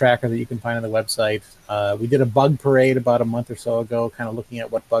bug tracker that you can find on the website. We did a bug parade about a month or so ago, kind of looking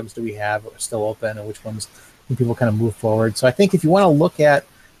at what bugs do we have that are still open and which ones can people kind of move forward. So I think if you want to look at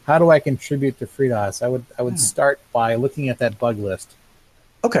how do I contribute to FreeDOS, I would start by looking at that bug list.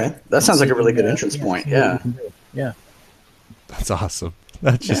 Okay, that sounds like a really good entrance point. Yeah. Yeah. That's awesome.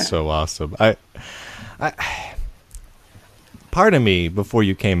 That's just so awesome. I part of me before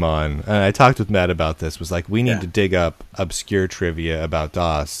you came on, and I talked with Matt about this, was like, we need to dig up obscure trivia about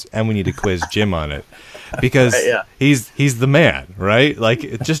DOS, and we need to quiz Jim on it, because he's the man, right?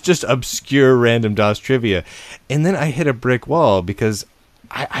 Like just obscure random DOS trivia. And then I hit a brick wall because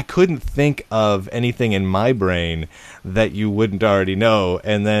I couldn't think of anything in my brain that you wouldn't already know,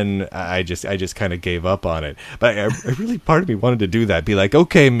 and then I just kind of gave up on it. But I really, part of me wanted to do that, be like,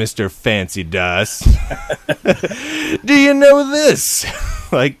 okay, Mr. Fancy DOS, do you know this?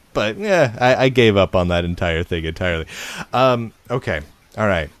 But yeah, I gave up on that entire thing entirely. Okay, all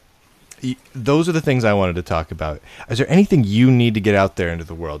right. Those are the things I wanted to talk about. Is there anything you need to get out there into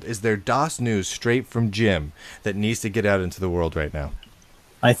the world? Is there DOS news straight from Jim that needs to get out into the world right now?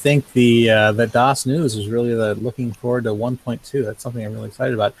 I think the DOS news is really looking forward to 1.2. That's something I'm really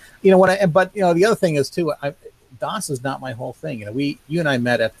excited about. But the other thing is too, DOS is not my whole thing. You and I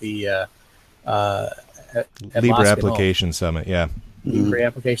met at the at Libre Application Summit, yeah. Libre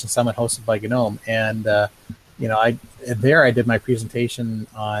Application Summit hosted by GNOME, and I did my presentation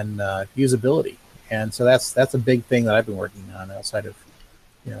on usability, and so that's a big thing that I've been working on outside of.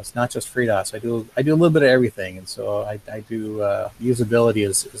 It's not just FreeDOS. I do a little bit of everything, and so I do usability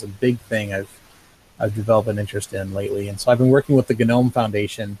is a big thing I've developed an interest in lately. And so I've been working with the GNOME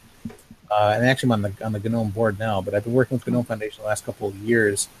Foundation, and actually I'm on the GNOME board now. But I've been working with GNOME Foundation the last couple of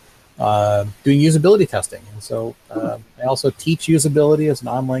years, doing usability testing. And so I also teach usability as an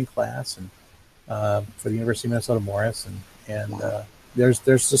online class, and for the University of Minnesota Morris, and there's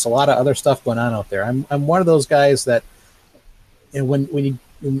just a lot of other stuff going on out there. I'm one of those guys that, and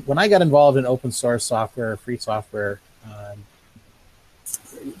when I got involved in open source software, free software,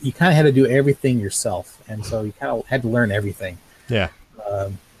 you kind of had to do everything yourself, and so you kind of had to learn everything. Yeah.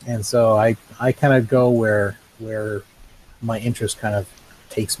 And so I kind of go where my interest kind of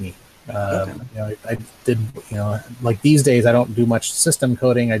takes me. I did like these days I don't do much system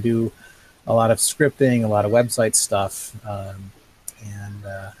coding. I do a lot of scripting, a lot of website stuff, and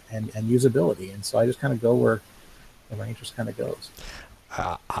usability. And so I just kind of go where my interest kind of goes.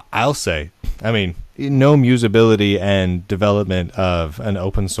 I'll say, GNOME usability and development of an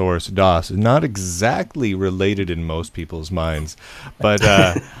open source DOS is not exactly related in most people's minds, but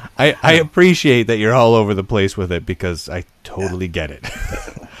I appreciate that you're all over the place with it, because I totally get it.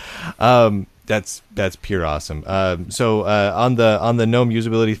 That's pure awesome. So on the GNOME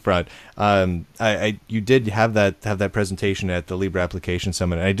usability front, you did have that presentation at the Libre Application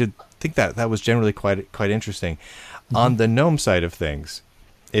Summit, and I did think that was generally quite interesting. Mm-hmm. On the GNOME side of things,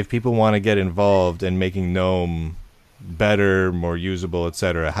 if people want to get involved in making GNOME better, more usable,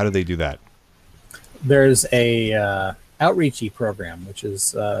 etc., how do they do that? There's a outreachy program, which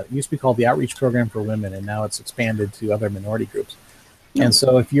is used to be called the Outreach Program for Women, and now it's expanded to other minority groups. Mm-hmm. And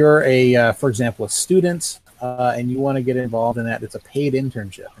so if you're for example, a student and you want to get involved in that, it's a paid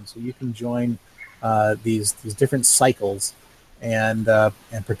internship, and so you can join these different cycles and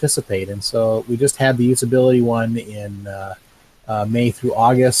participate. And so we just had the usability one in May through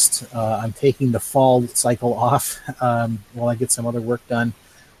August. I'm taking the fall cycle off while I get some other work done,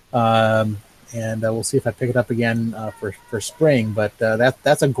 and we'll see if I pick it up again for spring. But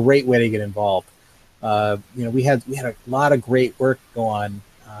that's a great way to get involved. We had a lot of great work go on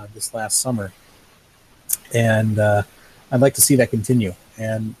this last summer, and I'd like to see that continue.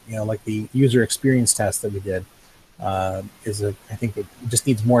 And like the user experience test that we did. I think it just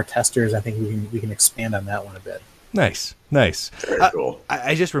needs more testers. I think we can expand on that one a bit. Nice. Very cool.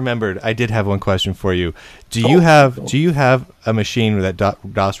 I just remembered I did have one question for you. Do you have a machine that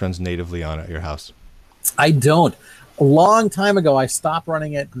DOS runs natively on at your house? I don't. A long time ago, I stopped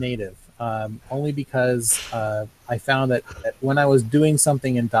running it native, only because I found that when I was doing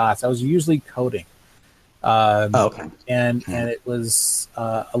something in DOS, I was usually coding. Okay. And it was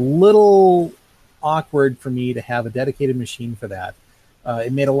a little awkward for me to have a dedicated machine for that.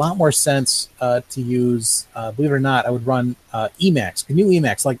 It made a lot more sense to use, believe it or not, I would run Emacs, GNU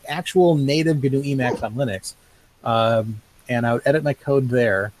Emacs, like actual native GNU Emacs on Linux. And I would edit my code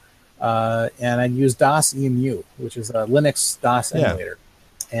there. And I'd use DOS EMU, which is a Linux DOS emulator.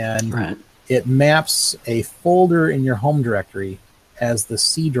 And it maps a folder in your home directory as the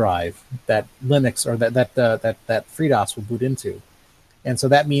C drive that Linux or that FreeDOS will boot into. And so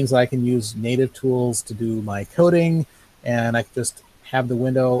that means I can use native tools to do my coding, and I can just have the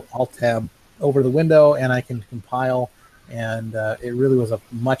window, Alt tab over the window, and I can compile. And it really was a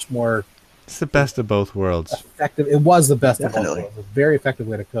much more... It's the best of both worlds. Effective. It was the best Definitely. of both worlds. It was a very effective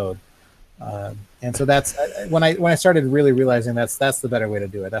way to code. And so that's when I started really realizing that's the better way to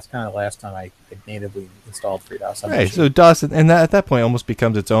do it. That's kind of the last time I natively installed FreeDOS. Right. So DOS, and that, at that point, almost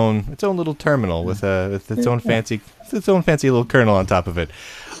becomes its own little terminal with its own fancy little kernel on top of it.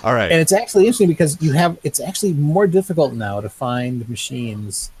 All right. And it's actually interesting because it's actually more difficult now to find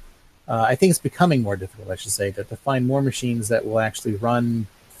machines. I think it's becoming more difficult, I should say, to find more machines that will actually run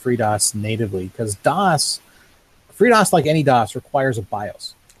FreeDOS natively, because FreeDOS, like any DOS, requires a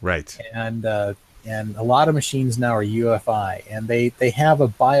BIOS. Right. And a lot of machines now are UEFI, and they have a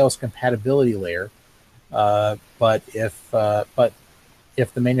BIOS compatibility layer. But if the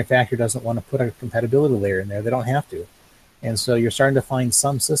manufacturer doesn't want to put a compatibility layer in there, they don't have to. And so you're starting to find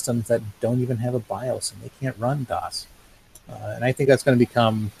some systems that don't even have a BIOS, and they can't run DOS. And I think that's going to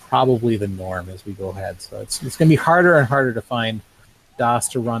become probably the norm as we go ahead. So it's going to be harder and harder to find DOS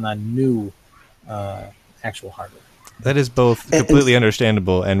to run on new actual hardware. That is both completely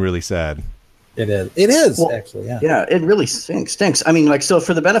understandable and really sad. It is. Well, actually, yeah. Yeah, it really stinks. I mean, so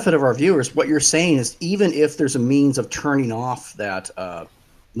for the benefit of our viewers, what you're saying is even if there's a means of turning off that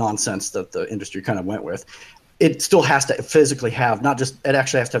nonsense that the industry kind of went with, it still has to physically have it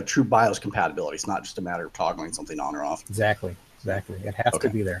actually has to have true BIOS compatibility. It's not just a matter of toggling something on or off. Exactly. It has to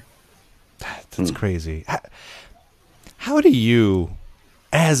be there. That's crazy. How do you,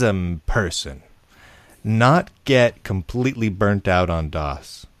 as a person, not get completely burnt out on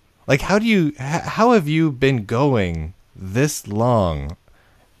DOS? Like, how have you been going this long?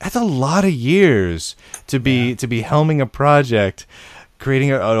 That's a lot of years to be helming a project,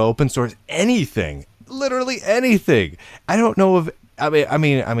 creating an open source, anything, literally anything. I don't know if I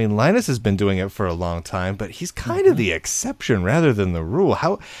mean Linus has been doing it for a long time, but he's kind of the exception rather than the rule.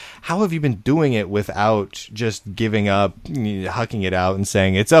 How have you been doing it without just giving up, hucking it out and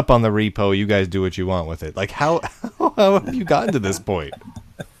saying it's up on the repo, you guys do what you want with it? Like how have you gotten to this point?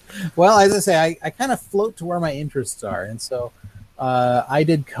 Well, as I say, I kind of float to where my interests are, and so I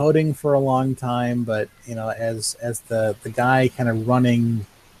did coding for a long time, but as the guy kind of running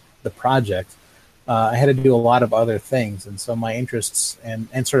the project, I had to do a lot of other things, and so my interests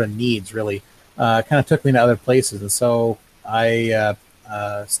and sort of needs really kind of took me to other places, and so I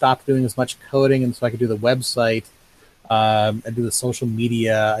stopped doing as much coding, and so I could do the website, I do the social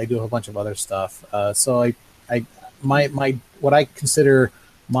media, I do a whole bunch of other stuff. So my what I consider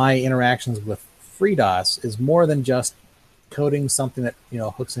my interactions with FreeDOS is more than just coding something that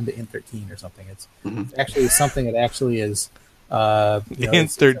hooks into Int13 or something. It's actually something that actually is.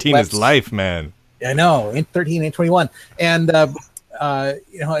 Int13 is life, man. I know, Int13, Int21, and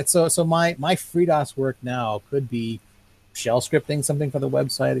it's so my FreeDOS work now could be shell scripting something for the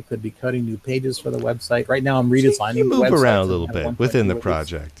website. It could be coding new pages for the website. Right now, I'm redesigning. You move the website around a little bit within the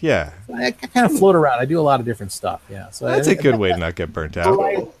project. Yeah, I kind of float around. I do a lot of different stuff. Yeah, so that's a good way to not get burnt out.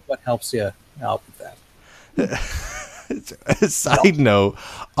 What helps you help with that? Side note,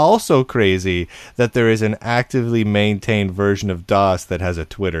 also crazy that there is an actively maintained version of DOS that has a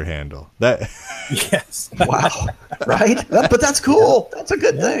Twitter handle. Yes. Wow. Right? But that's cool. That's a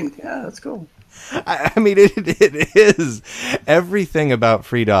good thing. Yeah, that's cool. I mean, it is. Everything about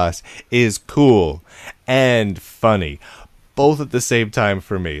FreeDOS is cool and funny, both at the same time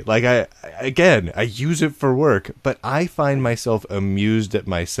for me. Like, I use it for work, but I find myself amused at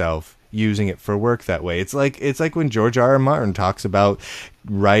myself using it for work that way. It's like when George R.R. Martin talks about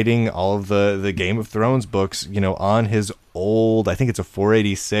writing all of the Game of Thrones books, on his old, I think it's a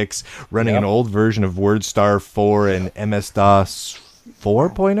 486, running an old version of WordStar 4 and MS-DOS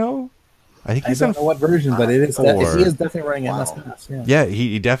 4.0. I think he's I don't know what version, but it is. He is definitely running MS-DOS. Yeah,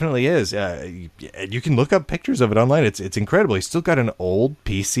 he definitely is. You can look up pictures of it online. It's incredible. He's still got an old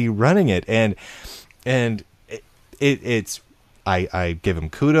PC running it, and it's. I give him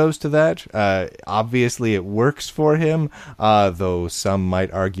kudos to that. Obviously, it works for him, though some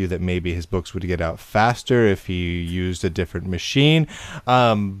might argue that maybe his books would get out faster if he used a different machine.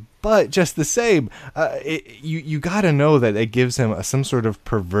 But just the same, you got to know that it gives him some sort of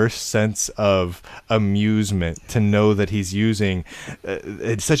perverse sense of amusement to know that he's using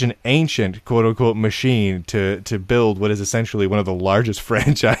such an ancient quote-unquote machine to build what is essentially one of the largest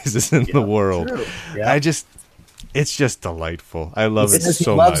franchises in the world. True. Yeah. It's just delightful. I love it so much.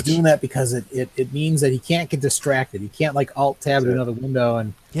 He loves doing that because it means that he can't get distracted. He can't Alt tab to another window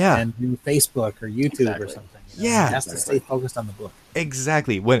and do Facebook or YouTube or something. Yeah. He has to stay focused on the book.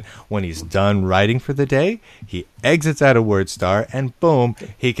 Exactly. When he's done writing for the day, he exits out of WordStar, and boom,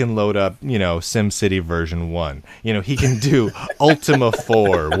 he can load up, SimCity version 1. He can do Ultima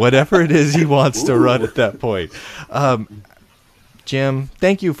 4, whatever it is he wants to run at that point. Jim,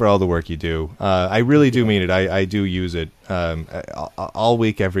 thank you for all the work you do. I really do mean it. I do use it all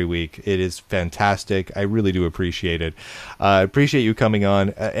week, every week. It is fantastic. I really do appreciate it. I appreciate you coming on.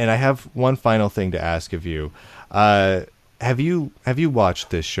 And I have one final thing to ask of you. Have you watched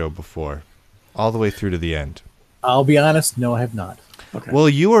this show before, all the way through to the end? I'll be honest, no, I have not. Okay. Well,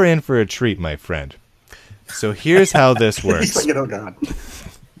 you are in for a treat, my friend. So here's how this works. He's like, oh God.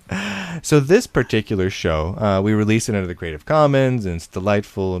 So this particular show, we release it under the Creative Commons, and it's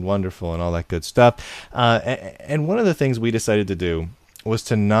delightful and wonderful and all that good stuff. And one of the things we decided to do was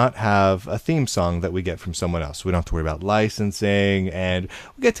to not have a theme song that we get from someone else. We don't have to worry about licensing, and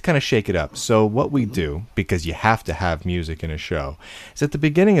we get to kind of shake it up. So what we do, because you have to have music in a show, is at the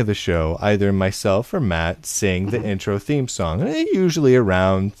beginning of the show, either myself or Matt sing the intro theme song, usually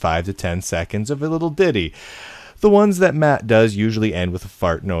around 5 to 10 seconds of a little ditty. The ones that Matt does usually end with a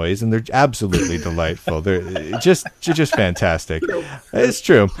fart noise, and they're absolutely delightful. They're just fantastic. It's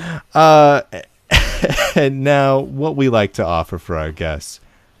true. And now, what we like to offer for our guests,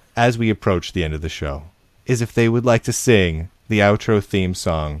 as we approach the end of the show, is if they would like to sing the outro theme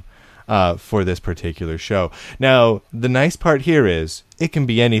song for this particular show. Now, the nice part here is, it can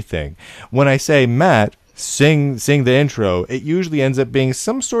be anything. When I say, Matt, sing the intro, it usually ends up being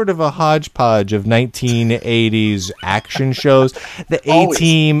some sort of a hodgepodge of 1980s action shows. The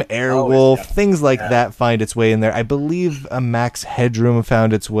A-Team, Airwolf, things like that find its way in there. I believe a Max Headroom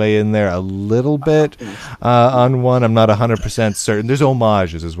found its way in there a little bit on one. I'm not 100% certain. There's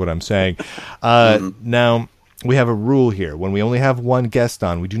homages is what I'm saying. Now, we have a rule here. When we only have one guest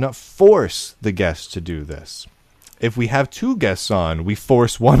on, we do not force the guest to do this. If we have two guests on, we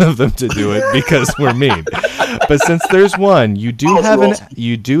force one of them to do it because we're mean. But since there's one, you do have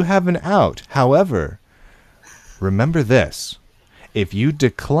an out. However, remember this. If you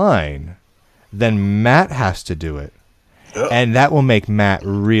decline, then Matt has to do it. And that will make Matt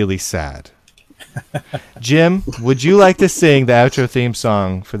really sad. Jim, would you like to sing the outro theme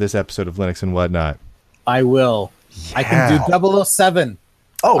song for this episode of Linux and Whatnot? I will. Yeah. I can do 007.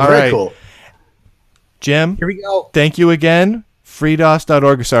 Oh, all very right. Cool. Jim, here we go. Thank you again.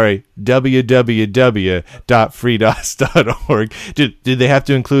 FreeDOS.org. Sorry, www.freedos.org. Did they have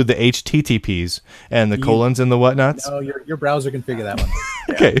to include the HTTPs and the colons and the whatnots? No, your browser can figure that one.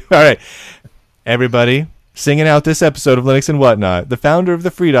 Okay, all right. Everybody, singing out this episode of Linux and Whatnot, the founder of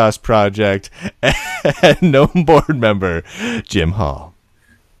the FreeDOS project and known board member, Jim Hall.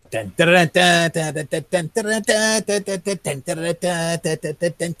 There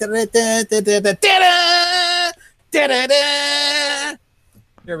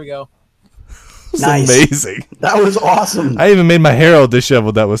we go. Nice. Amazing. That was awesome. I even made my hair all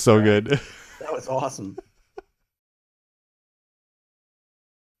disheveled. That was so good. That was awesome.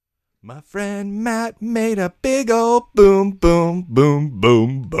 My friend Matt made a big old boom, boom, boom,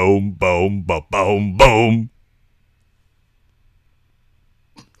 boom, boom, boom, boom, boom, boom.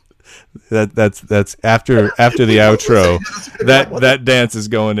 That's after the outro. That dance is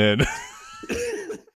going in.